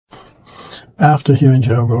after hearing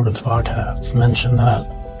Joe Rogan's podcast mention that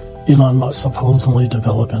Elon Musk supposedly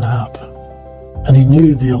developed an app, and he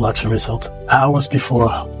knew the election results hours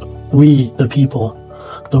before we, the people,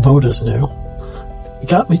 the voters, knew, it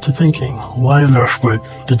got me to thinking, why on earth would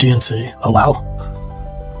the DNC allow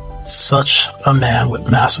such a man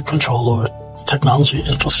with massive control over technology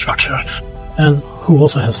infrastructure and who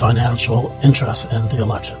also has financial interest in the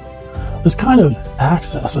election? This kind of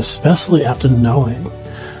access, especially after knowing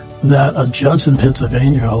that a judge in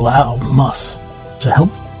Pennsylvania allowed Musk to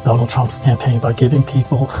help Donald Trump's campaign by giving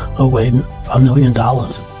people away $1 million.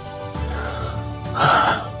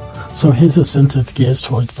 So his incentive gears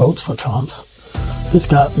toward votes for Trump's. This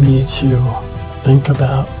got me to think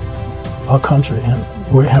about our country and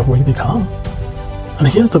where have we become? And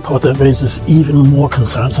here's the part that raises even more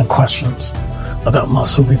concerns and questions about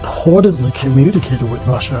Musk, who reportedly communicated with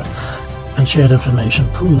Russia and shared information.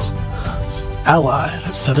 Putin's ally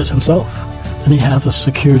said it himself, and he has a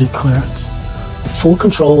security clearance, full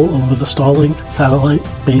control over the Starlink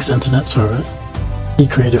satellite-based internet service he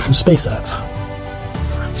created from SpaceX.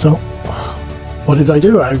 So, what did I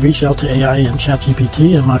do? I reached out to AI and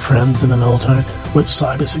ChatGPT and my friends in the military with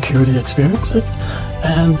cybersecurity experience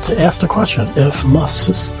and to ask the question, if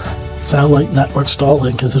Musk's satellite network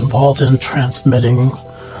Starlink is involved in transmitting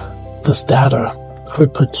this data,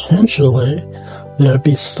 could potentially there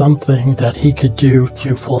be something that he could do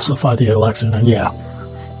to falsify the election? And yeah,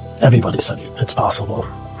 everybody said it's possible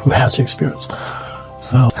who has the experience.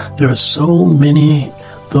 So there are so many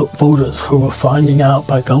voters who are finding out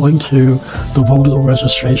by going to the voter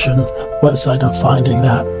registration website and finding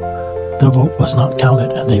that their vote was not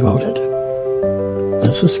counted and they voted.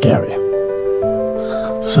 This is scary.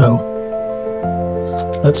 So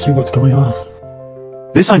let's see what's going on.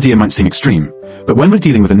 This idea might seem extreme, but when we're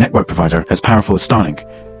dealing with a network provider as powerful as Starlink,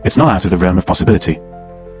 it's not out of the realm of possibility.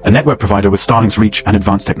 A network provider with Starlink's reach and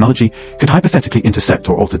advanced technology could hypothetically intercept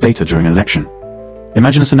or alter data during an election.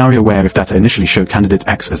 Imagine a scenario where, if data initially showed candidate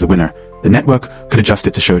X as the winner, the network could adjust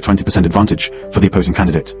it to show a 20% advantage for the opposing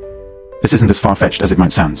candidate. This isn't as far-fetched as it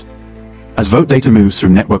might sound. As vote data moves through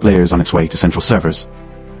network layers on its way to central servers,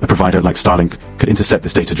 a provider like Starlink could intercept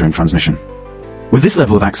this data during transmission. With this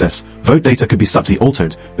level of access, vote data could be subtly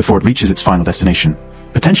altered before it reaches its final destination,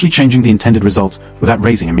 potentially changing the intended result without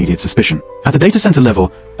raising immediate suspicion. At the data center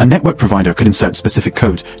level, a network provider could insert specific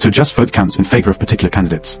code to adjust vote counts in favor of particular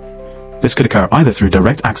candidates. This could occur either through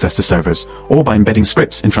direct access to servers or by embedding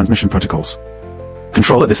scripts in transmission protocols.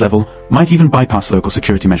 Control at this level might even bypass local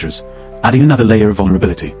security measures, adding another layer of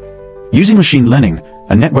vulnerability. Using machine learning,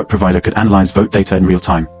 a network provider could analyze vote data in real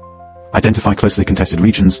time, identify closely contested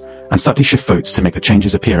regions, and subtly shift votes to make the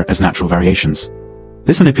changes appear as natural variations.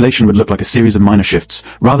 This manipulation would look like a series of minor shifts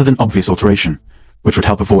rather than obvious alteration, which would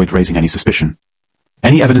help avoid raising any suspicion.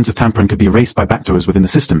 Any evidence of tampering could be erased by backdoors within the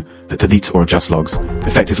system that delete or adjust logs,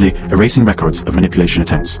 effectively erasing records of manipulation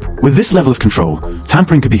attempts. With this level of control,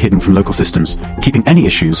 tampering could be hidden from local systems, keeping any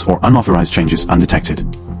issues or unauthorized changes undetected.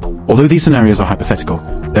 Although these scenarios are hypothetical,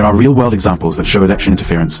 there are real-world examples that show election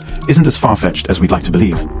interference isn't as far-fetched as we'd like to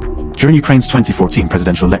believe. During Ukraine's 2014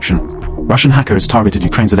 presidential election, Russian hackers targeted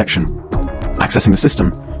Ukraine's election, accessing the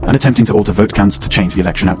system and attempting to alter vote counts to change the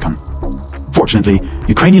election outcome. Fortunately,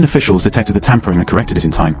 Ukrainian officials detected the tampering and corrected it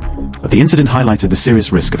in time, but the incident highlighted the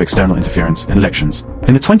serious risk of external interference in elections.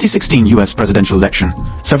 In the 2016 US presidential election,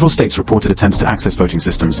 several states reported attempts to access voting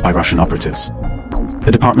systems by Russian operatives.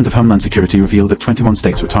 The Department of Homeland Security revealed that 21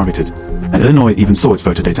 states were targeted, and Illinois even saw its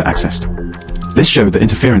voter data accessed. This showed that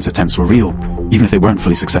interference attempts were real, even if they weren't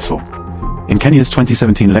fully successful. In Kenya's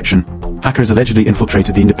 2017 election, hackers allegedly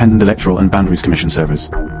infiltrated the Independent Electoral and Boundaries Commission servers.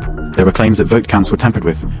 There were claims that vote counts were tampered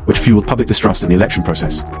with, which fueled public distrust in the election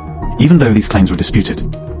process, even though these claims were disputed.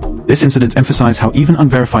 This incident emphasized how even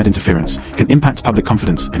unverified interference can impact public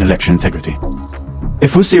confidence in election integrity.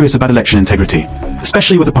 If we're serious about election integrity,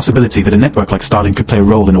 especially with the possibility that a network like Starlink could play a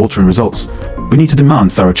role in altering results, we need to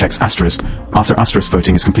demand thorough checks after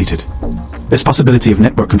voting is completed. This possibility of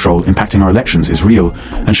network control impacting our elections is real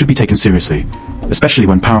and should be taken seriously, especially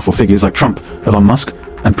when powerful figures like Trump, Elon Musk,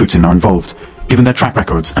 and Putin are involved, given their track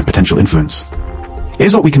records and potential influence.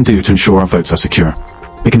 Here's what we can do to ensure our votes are secure.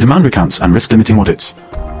 We can demand recounts and risk-limiting audits.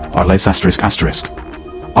 RLAs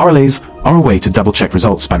 ***. RLAs are a way to double-check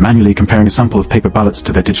results by manually comparing a sample of paper ballots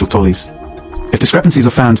to their digital tallies. If discrepancies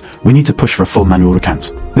are found, we need to push for a full manual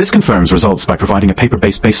recount. This confirms results by providing a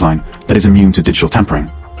paper-based baseline that is immune to digital tampering.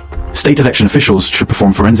 State election officials should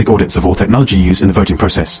perform forensic audits of all technology used in the voting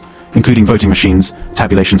process, including voting machines,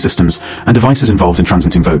 tabulation systems, and devices involved in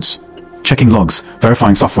transmitting votes. Checking logs,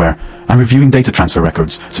 verifying software, and reviewing data transfer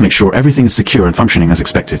records to make sure everything is secure and functioning as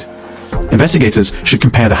expected. Investigators should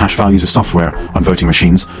compare the hash values of software on voting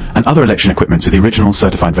machines and other election equipment to the original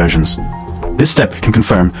certified versions. This step can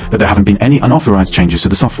confirm that there haven't been any unauthorized changes to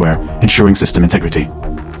the software, ensuring system integrity.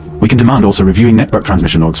 We can demand also reviewing network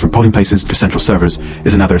transmission logs from polling places to central servers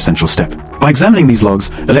is another essential step. By examining these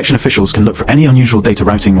logs, election officials can look for any unusual data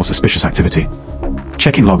routing or suspicious activity.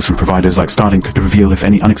 Checking logs from providers like Starlink could reveal if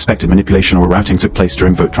any unexpected manipulation or routing took place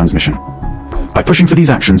during vote transmission. By pushing for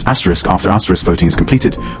these actions asterisk after asterisk voting is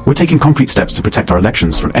completed, we're taking concrete steps to protect our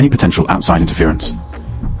elections from any potential outside interference.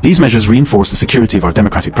 These measures reinforce the security of our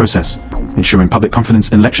democratic process, ensuring public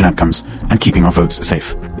confidence in election outcomes and keeping our votes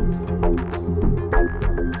safe.